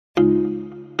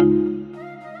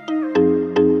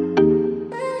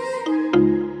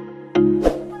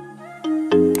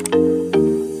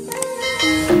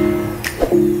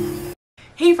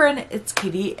everyone, it's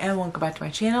Katie and welcome back to my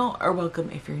channel, or welcome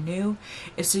if you're new.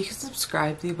 If so, you can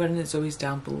subscribe. The button is always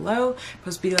down below.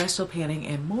 Post be lifestyle panning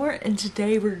and more. And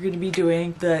today we're going to be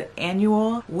doing the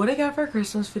annual what I got for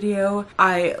Christmas video.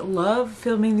 I love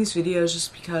filming these videos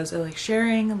just because I like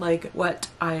sharing like what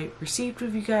I received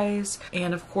with you guys.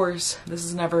 And of course, this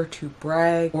is never to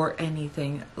brag or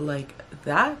anything like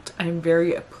that. I'm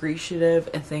very appreciative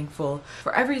and thankful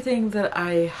for everything that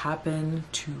I happen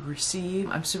to receive.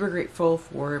 I'm super grateful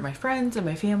for my friends and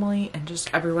my family and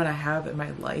just everyone I have in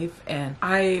my life. And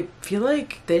I feel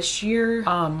like this year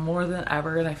more than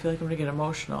ever, and I feel like I'm gonna get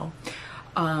emotional,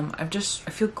 I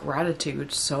feel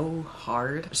gratitude so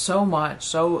hard, so much,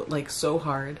 so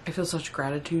hard. I feel such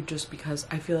gratitude just because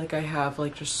I feel like I have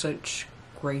like just such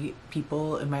great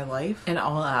people in my life in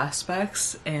all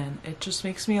aspects, and it just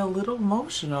makes me a little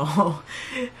emotional.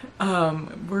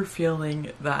 We're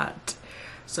feeling that,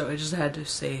 so I just had to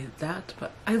say that.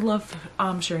 But I love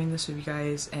sharing this with you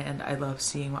guys, and I love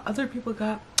seeing what other people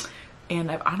got.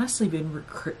 And I've honestly been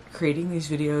creating these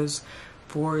videos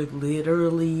for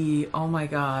literally, oh my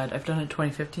god, I've done it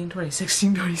 2015,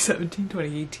 2016, 2017,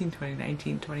 2018,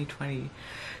 2019, 2020,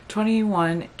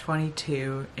 21,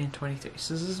 22, and 23.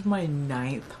 So this is my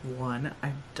 9th one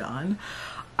I've done.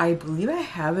 I believe I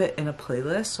have it in a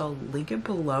playlist, so I'll link it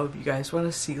below if you guys want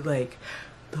to see like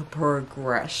the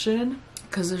progression,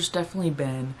 because there's definitely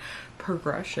been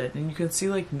progression, and you can see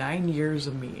like 9 years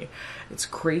of me. It's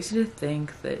crazy to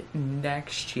think that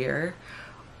next year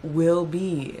will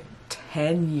be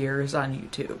 10 years on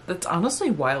YouTube. That's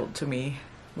honestly wild to me.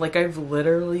 Like, I've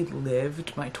literally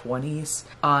lived my 20s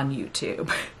on YouTube.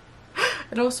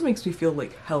 It also makes me feel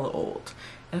like hella old.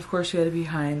 And of course we had to be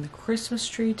behind the Christmas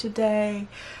tree today.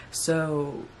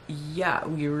 So yeah,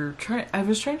 I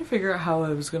was trying to figure out how I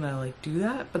was gonna like do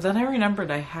that, but then I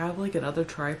remembered I have like another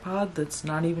tripod that's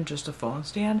not even just a phone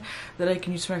stand that I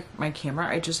can use for my camera.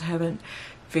 I just haven't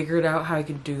figured out how I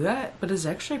can do that, but it's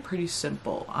actually pretty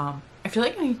simple. I feel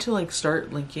like I need to like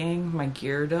start linking my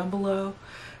gear down below,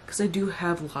 because I do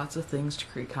have lots of things to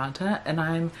create content, and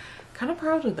I'm kind of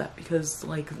proud of that, because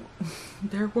like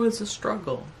there was a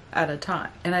struggle at a time,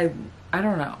 and I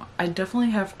don't know, I definitely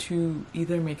have to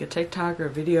either make a TikTok or a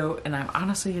video, and I'm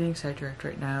honestly getting sidetracked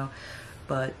right now.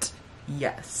 But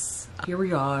yes, here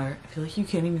we are. I feel like you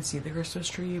can't even see the Christmas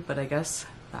tree, but I guess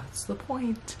that's the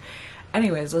point.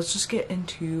 Anyways, let's just get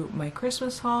into my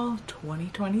Christmas haul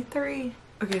 2023.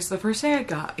 Okay, so the first thing I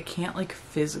got, I can't like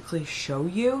physically show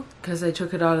you because I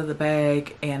took it out of the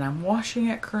bag and I'm washing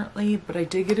it currently, but I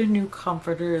did get a new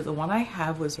comforter. The one I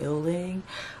have was pilling,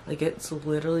 like it's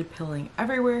literally pilling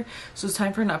everywhere. So it's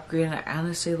time for an upgrade, and I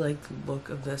honestly like the look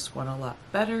of this one a lot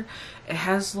better. It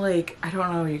has like, I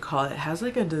don't know what you call it, it has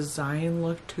like a design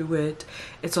look to it.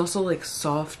 It's also like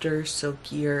softer,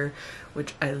 silkier,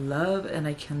 which I love, and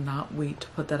I cannot wait to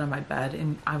put that on my bed.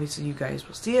 And obviously you guys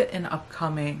will see it in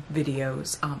upcoming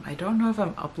videos. I don't know if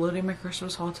I'm uploading my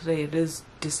Christmas haul today. It is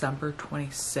December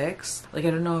 26th. Like, I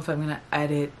don't know if I'm gonna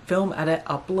film, edit,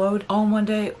 upload all in one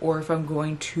day, or if I'm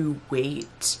going to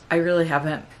wait. I really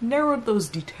haven't narrowed those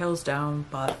details down,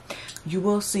 but you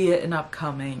will see it in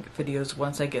upcoming videos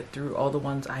once I get through all the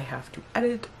ones I have to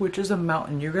edit, which is a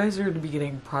mountain. You guys are going to be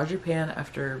getting project pan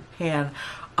after pan,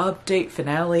 update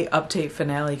finale,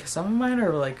 because some of mine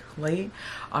are like late.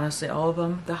 Honestly, all of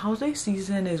them. The holiday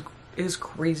season is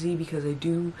crazy because I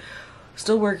do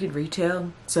still work in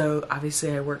retail, so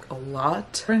obviously I work a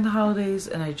lot during the holidays,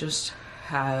 and I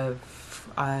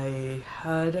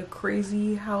had a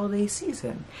crazy holiday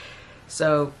season.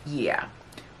 So yeah,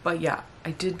 but yeah,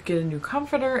 I did get a new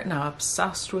comforter and I'm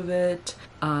obsessed with it.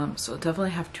 So I'll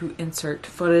definitely have to insert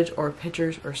footage or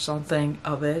pictures or something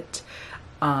of it,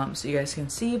 so you guys can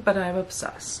see, but I'm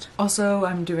obsessed. Also,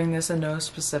 I'm doing this in no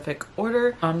specific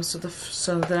order. So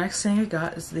the next thing I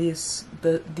got is these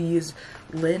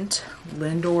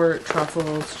Lindor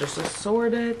truffles, just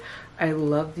assorted. I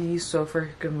love these so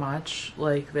freaking much.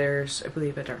 Like, there's, I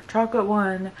believe, a dark chocolate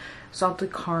one,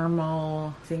 salted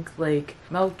caramel, I think like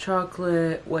milk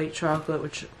chocolate, white chocolate,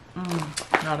 which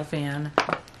not a fan.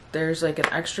 There's like an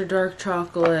extra dark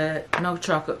chocolate, milk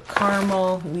chocolate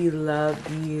caramel. We love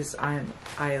these.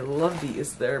 I love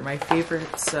these. They're my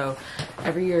favorites. So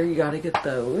every year you gotta get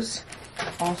those.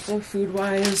 Also, food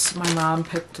wise, my mom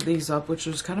picked these up, which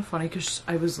was kind of funny because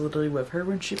I was literally with her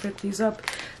when she picked these up.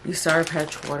 These Sour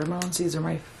Patch watermelons. These are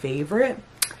my favorite.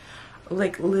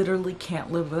 Like, literally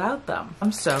can't live without them.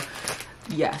 So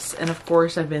yes, and of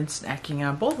course I've been snacking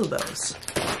on both of those.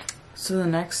 So the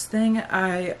next thing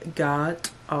I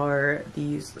got are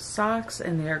these socks,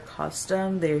 and they are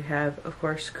custom. They have, of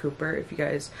course, Cooper. If you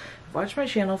guys have watched my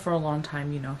channel for a long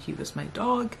time, you know he was my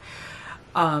dog.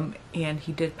 and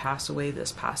he did pass away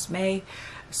this past May.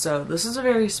 So this is a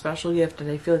very special gift, and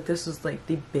I feel like this is like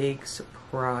the big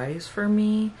surprise for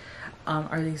me,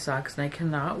 are these socks, and I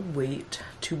cannot wait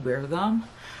to wear them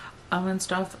and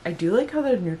stuff. I do like how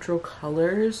they're neutral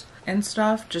colors and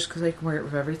stuff, just because I can wear it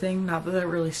with everything. Not that that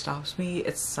really stops me.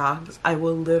 It's socks. I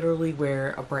will literally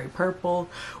wear a bright purple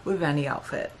with any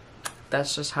outfit.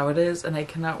 That's just how it is, and I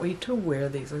cannot wait to wear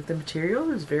these. Like, the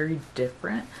material is very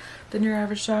different than your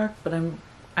average sock, but I'm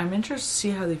interested to see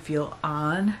how they feel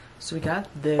on. So we got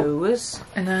those,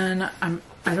 and then I'm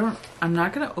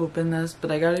not gonna open this,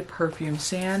 but I got a perfume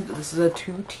stand. This is a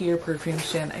 2-tier perfume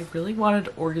stand. I really wanted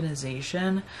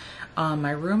organization.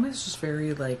 My room is just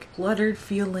very like cluttered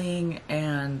feeling,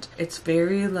 and it's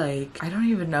very like, I don't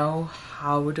even know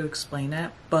how to explain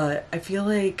it, but I feel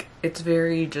like it's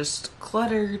very just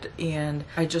cluttered, and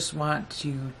I just want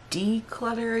to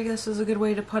declutter, I guess is a good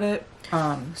way to put it.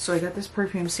 So I got this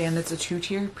perfume stand. It's a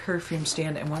 2-tier perfume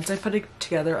stand, and once I put it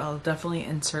together, I'll definitely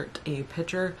insert a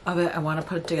picture of it. I want to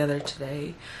put it together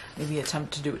today, maybe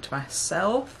attempt to do it to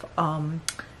myself.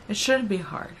 It shouldn't be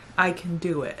hard. I can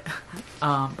do it.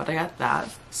 But I got that.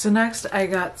 So next I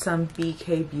got some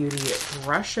BK Beauty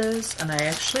brushes, and I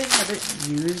actually haven't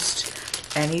used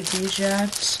any of these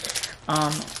yet,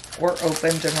 or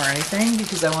opened them or anything,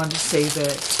 because I wanted to save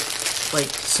it like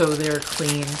so they're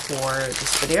clean for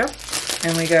this video.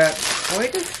 And we got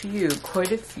quite a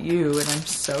few, and I'm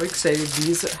so excited.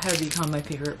 These have become my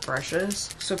favorite brushes.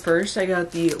 So first I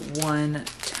got the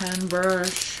 110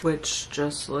 brush, which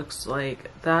just looks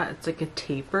like that. It's like a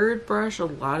tapered brush. A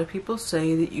lot of people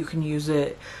say that you can use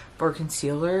it for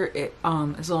concealer,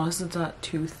 as long as it's not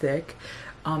too thick.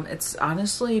 It's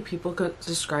honestly, people could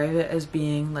describe it as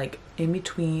being like in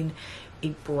between a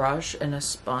brush and a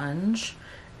sponge.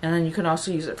 And then you can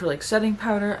also use it for like setting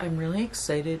powder. I'm really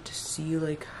excited to see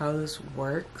like how this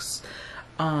works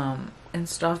and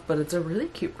stuff, but it's a really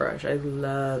cute brush. I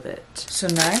love it. So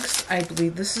next, I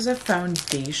believe this is a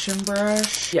foundation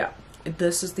brush. Yeah,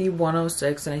 this is the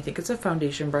 106, and I think it's a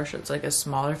foundation brush. It's like a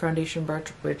smaller foundation brush,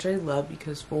 which I love,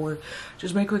 because for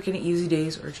just my quick and easy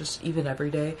days, or just even every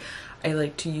day, I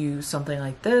like to use something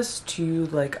like this to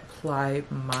like apply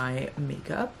my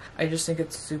makeup. I just think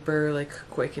it's super like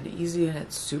quick and easy, and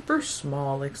it's super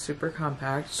small, like super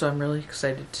compact. So I'm really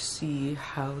excited to see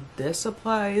how this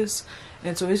applies. And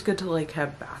it's always good to like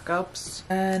have backups.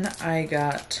 And I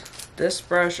got this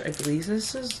brush. I believe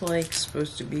this is like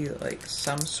supposed to be like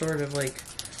some sort of like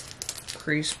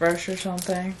crease brush or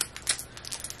something.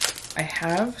 I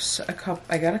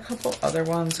got a couple other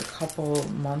ones a couple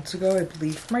months ago, I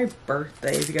believe, for my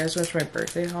birthday. If you guys watched my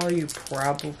birthday haul, you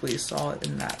probably saw it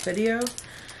in that video.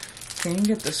 Can't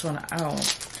get this one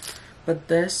out. But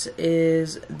this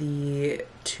is the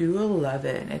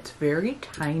 211. It's very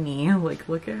tiny. Like,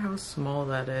 look at how small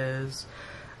that is.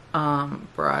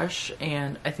 Brush,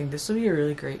 and I think this would be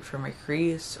really great for my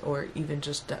crease, or even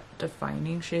just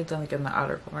defining shades on like in the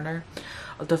outer corner.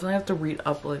 I'll definitely have to read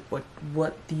up like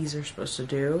what these are supposed to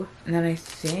do. And then I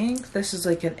think this is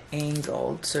like an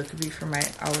angled, so it could be for my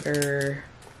outer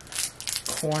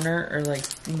corner or like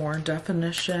more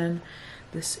definition.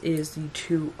 This is the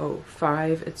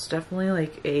 205. It's definitely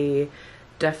like a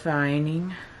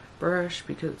defining brush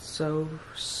because it's so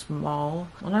small.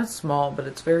 Well, not small, but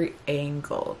it's very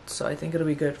angled, so I think it'll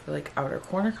be good for like outer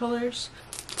corner colors.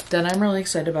 Then I'm really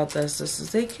excited about this. This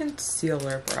is a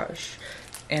concealer brush,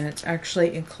 and it's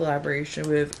actually in collaboration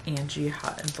with Angie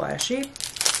Hot and Flashy.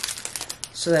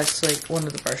 So that's like one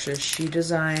of the brushes she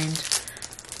designed.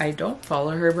 I don't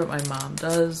follow her, but my mom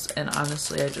does, and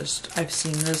honestly I've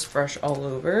seen this brush all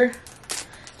over,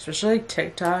 especially like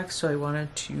TikTok, so I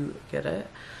wanted to get it.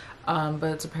 But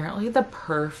it's apparently the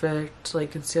perfect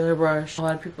like concealer brush. A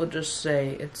lot of people just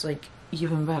say it's like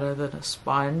even better than a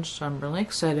sponge, so I'm really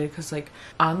excited, because like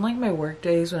on like my work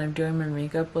days when I'm doing my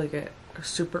makeup like at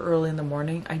super early in the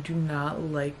morning, I do not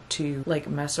like to like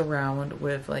mess around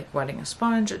with like wetting a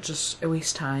sponge. It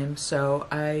wastes time, so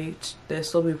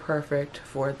this will be perfect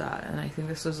for that. And I think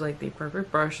this is like the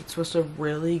perfect brush. It's supposed to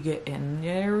really get in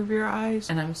there with your eyes,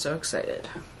 and I'm so excited.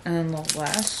 And then the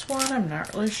last one, I'm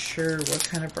not really sure what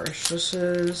kind of brush this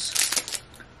is.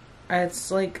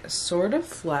 It's like sort of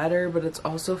flatter, but it's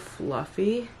also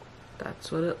fluffy.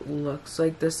 That's what it looks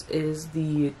like. This is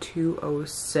the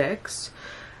 206.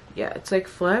 Yeah, it's like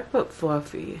flat but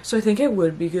fluffy. So I think it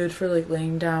would be good for like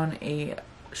laying down a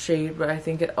shade, but I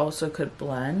think it also could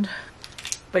blend.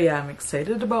 But yeah, I'm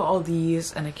excited about all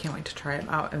these, and I can't wait to try them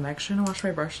out. I'm actually gonna wash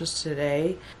my brushes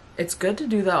today. It's good to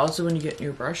do that also when you get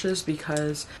new brushes,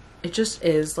 because it just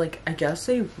is like, I guess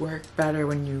they work better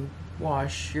when you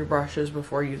wash your brushes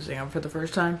before using them for the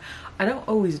first time. I don't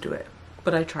always do it,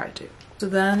 but I tried to. So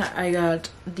then I got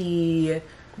the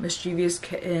Mischievous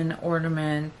Kitten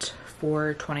ornament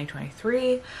for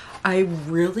 2023. I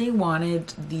really wanted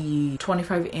the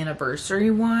 25th anniversary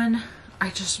one.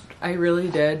 I really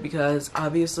did, because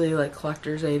obviously like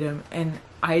collector's item, and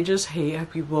I just hate how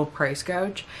people price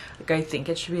gouge. Like, I think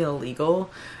it should be illegal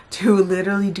to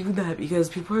literally do that, because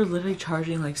people are literally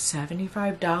charging like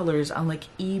 $75 on like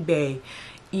eBay,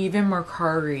 even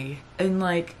Mercari, and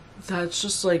like that's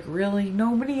just like, really,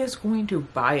 nobody is going to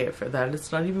buy it for that.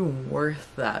 It's not even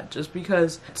worth that, just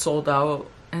because it's sold out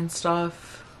and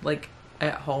stuff, like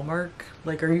at Hallmark.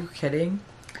 Like, are you kidding?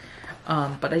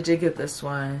 But I did get this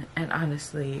one, and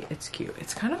honestly, it's cute.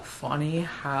 It's kind of funny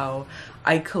how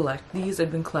I collect these.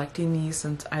 I've been collecting these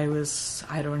since I was,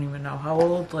 I don't even know how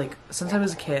old, like since I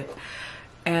was a kid,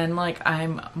 and like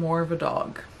I'm more of a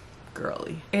dog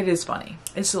girly. It is funny.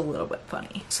 It's a little bit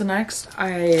funny. So next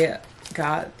I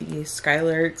got the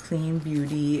Skylar Clean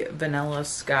Beauty Vanilla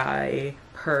Sky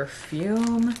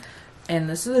perfume, and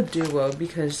this is a duo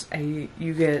because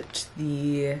you get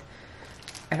the,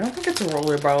 I don't think it's a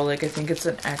roller bottle, like I think it's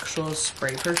an actual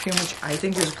spray perfume, which I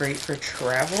think is great for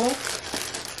travel,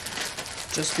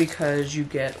 just because you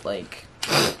get like,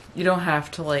 you don't have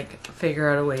to like figure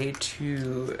out a way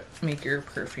to make your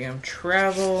perfume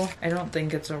travel. I don't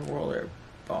think it's a roller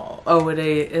ball. Oh, it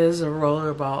is a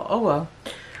roller ball. Oh well.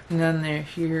 And then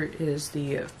here is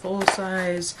the full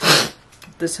size.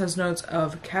 This has notes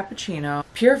of cappuccino,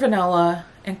 pure vanilla,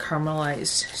 and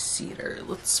caramelized cedar.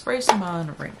 Let's spray some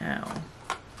on right now,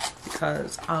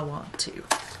 because I want to.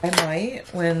 I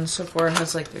might, when Sephora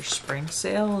has like their spring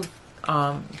sale,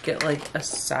 get like a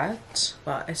set,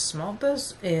 but I smelled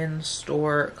this in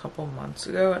store a couple months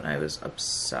ago and I was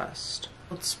obsessed.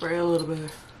 Let's spray a little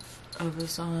bit of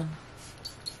this on.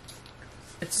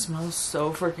 It smells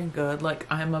so freaking good. Like,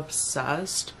 I'm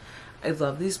obsessed. I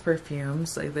love these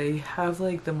perfumes. Like, they have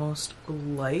like the most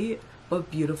light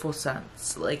but beautiful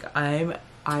scents. Like, I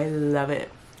love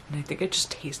it. And I think I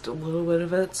just taste a little bit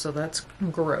of it, so that's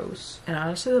gross. And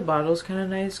honestly, the bottle's kind of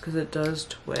nice because it does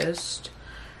twist.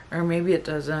 Or maybe it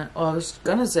doesn't. Well, I was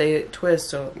gonna say it twists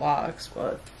so it locks,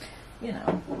 but you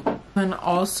know. And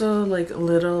also, like, a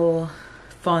little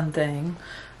fun thing,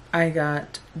 I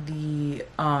got the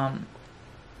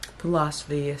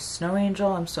Philosophy Snow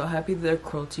Angel. I'm so happy they're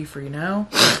cruelty free now.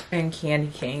 And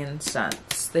candy cane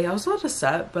scents. They also had a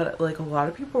set, but like a lot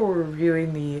of people were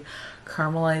reviewing the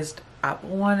caramelized apple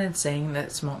one and saying that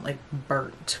it smelled like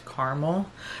burnt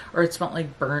caramel, or it smelled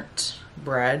like burnt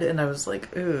bread, and I was like,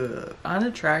 ugh,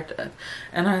 unattractive.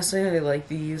 And honestly, I like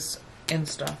these and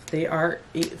stuff. They are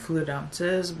 8 fluid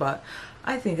ounces, but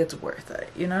I think it's worth it,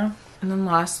 you know? And then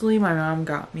lastly, my mom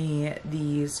got me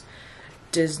these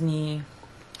Disney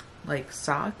like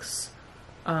socks.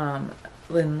 And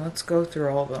let's go through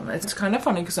all of them. It's kind of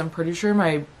funny because I'm pretty sure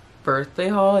my birthday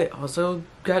haul I also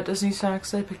got Disney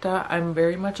socks I picked out. I'm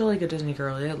very much like a Disney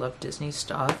girly. I love Disney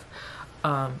stuff.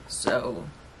 So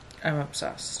I'm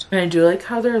obsessed. And I do like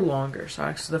how they're longer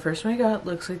socks. So the first one I got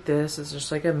looks like this. It's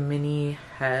just like a mini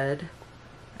head.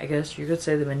 I guess you could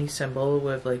say the mini symbol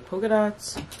with like polka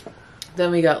dots.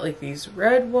 Then we got like these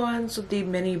red ones with the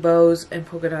mini bows and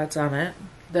polka dots on it.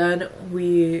 Then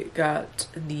we got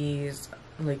these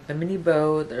like the mini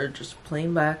bow. They're just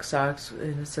plain black socks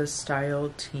and it says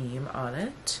Style Team on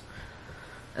it.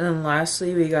 And then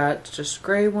lastly we got just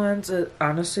gray ones that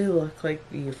honestly look like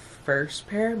the first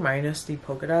pair minus the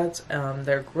polka dots.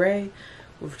 They're gray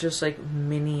with just like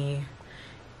mini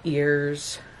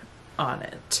ears on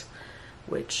it,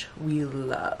 which we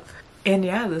love. And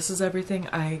yeah, this is everything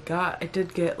I got. I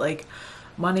did get like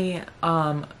money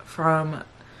from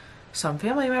some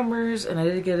family members, and I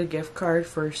did get a gift card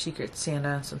for Secret Santa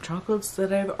and some chocolates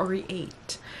that I've already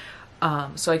ate.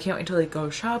 So I can't wait to like go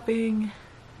shopping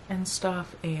and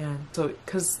stuff, and so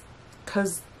cause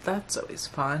that's always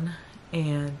fun.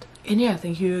 And yeah,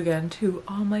 thank you again to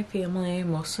all my family,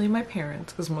 mostly my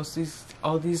parents, because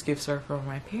all these gifts are from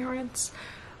my parents.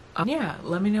 Yeah,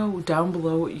 let me know down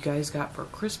below what you guys got for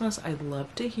Christmas. I'd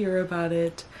love to hear about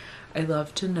it. I'd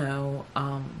love to know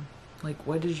like,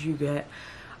 what did you get?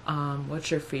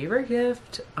 What's your favorite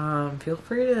gift? Feel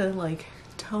free to like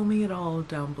tell me it all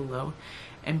down below,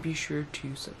 and be sure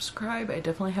to subscribe. I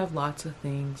definitely have lots of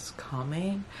things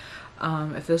coming.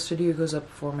 If this video goes up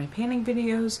before my panning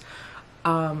videos,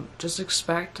 just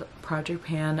expect Project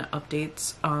Pan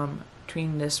updates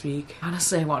between this week.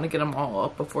 Honestly, I want to get them all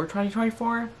up before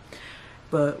 2024,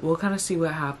 but we'll kind of see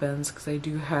what happens, because I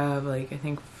do have like I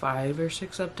think 5 or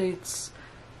 6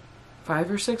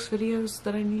 videos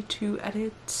that I need to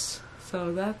edit.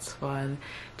 So that's fun.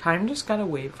 Time just got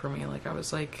away from me. Like I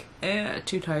was like,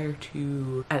 too tired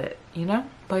to edit, you know?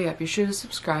 But yeah, be sure to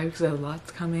subscribe because I have lots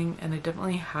coming, and I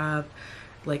definitely have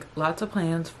like lots of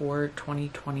plans for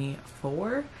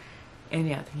 2024. And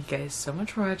yeah, thank you guys so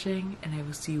much for watching, and I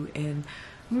will see you in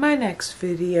my next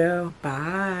video.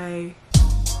 Bye.